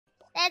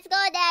Let's go,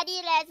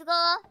 Daddy. Let's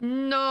go.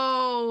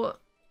 No.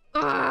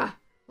 Ugh.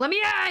 Let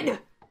me in.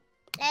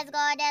 Let's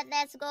go, Dad.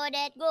 Let's go,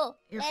 Dad. Go.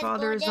 Your Let's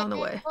father go, is Dad. on the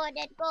way. Let's go,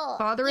 Dad. Go.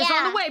 Father is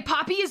on the way.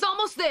 Poppy is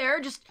almost there.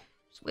 Just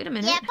wait a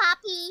minute. Yeah,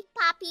 Poppy.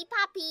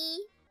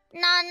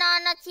 No,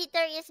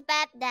 cheater is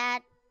bad,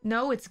 Dad.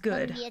 No, it's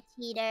good. Don't be a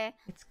cheater.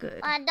 It's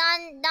good.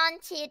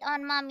 Don't cheat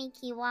on Mommy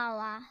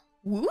Kiwawa.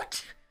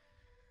 Woot?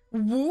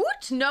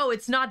 Woot? No,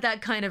 it's not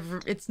that kind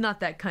of. It's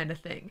not that kind of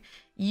thing.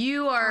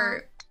 You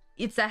are.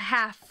 It's a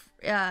half.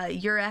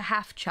 You're a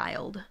half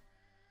child.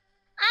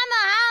 I'm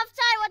a half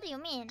child. What do you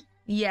mean?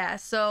 Yeah.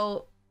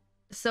 So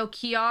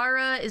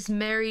Kiara is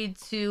married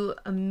to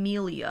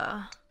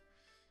Amelia,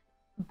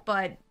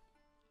 but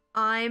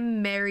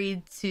I'm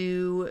married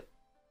to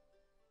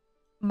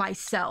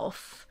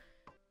myself.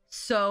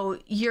 So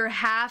you're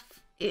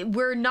half.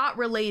 We're not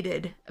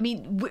related. I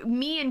mean,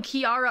 me and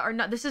Kiara are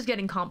not. This is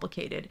getting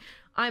complicated.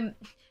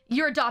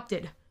 You're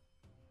adopted.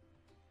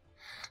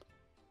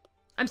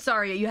 I'm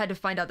sorry you had to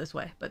find out this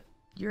way, but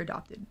you're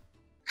adopted.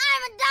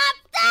 I'm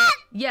adopted!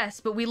 Yes,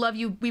 but we love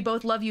you. We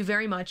both love you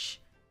very much.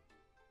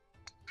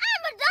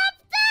 I'm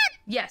adopted!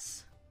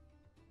 Yes.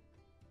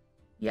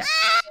 Yes.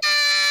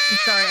 I'm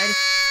sorry.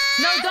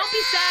 No, don't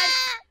be sad.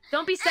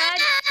 Don't be sad.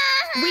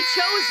 We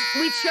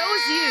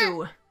chose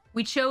you.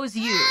 We chose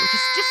you.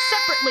 Just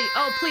separately.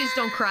 Oh, please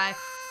don't cry.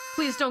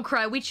 Please don't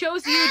cry. We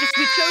chose you.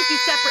 We chose you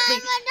separately.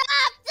 I'm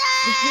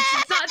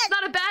adopted! It's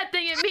not a bad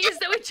thing. It means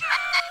that we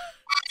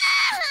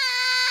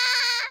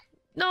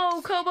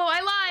No, Kobo,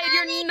 I lied.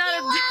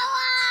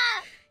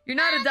 You're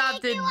not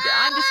adopted.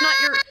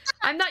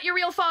 I'm not your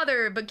real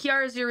father, but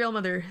Kiara's your real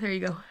mother. There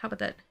you go. How about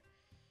that?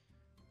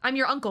 I'm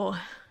your uncle.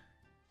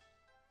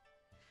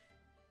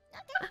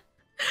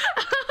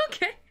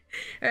 Okay.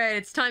 Alright,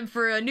 it's time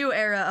for a new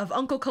era of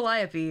Uncle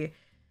Calliope.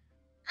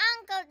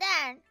 Uncle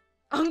Dan.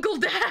 Uncle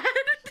Dad?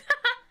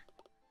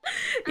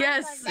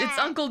 Yes, Uncle Dad. It's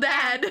Uncle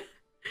Dad.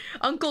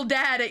 Uncle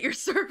Dad at your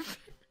service.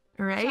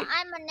 Alright? So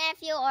I'm a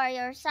nephew or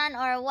your son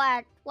or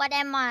what? What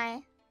am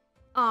I?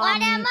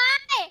 What am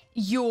I?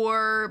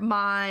 You're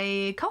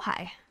my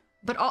kohai,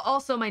 but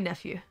also my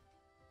nephew.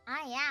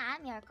 Ah, yeah,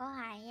 I'm your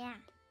kohai. Yeah,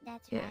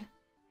 that's right.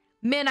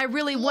 Man, I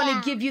really want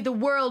to give you the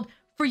world.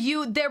 For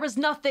you, there is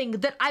nothing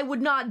that I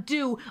would not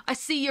do. I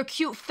see your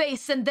cute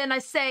face and then I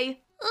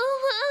say,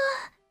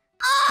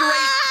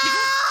 straight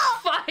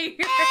fire.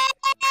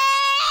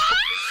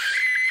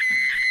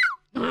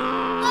 Oh,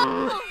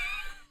 no,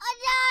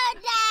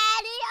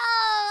 Daddy.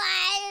 Oh,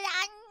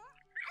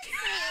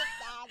 sweet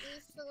Daddy,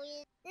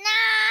 sweet.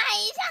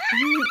 Nice.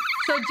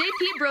 So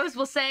JP Bros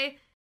will say,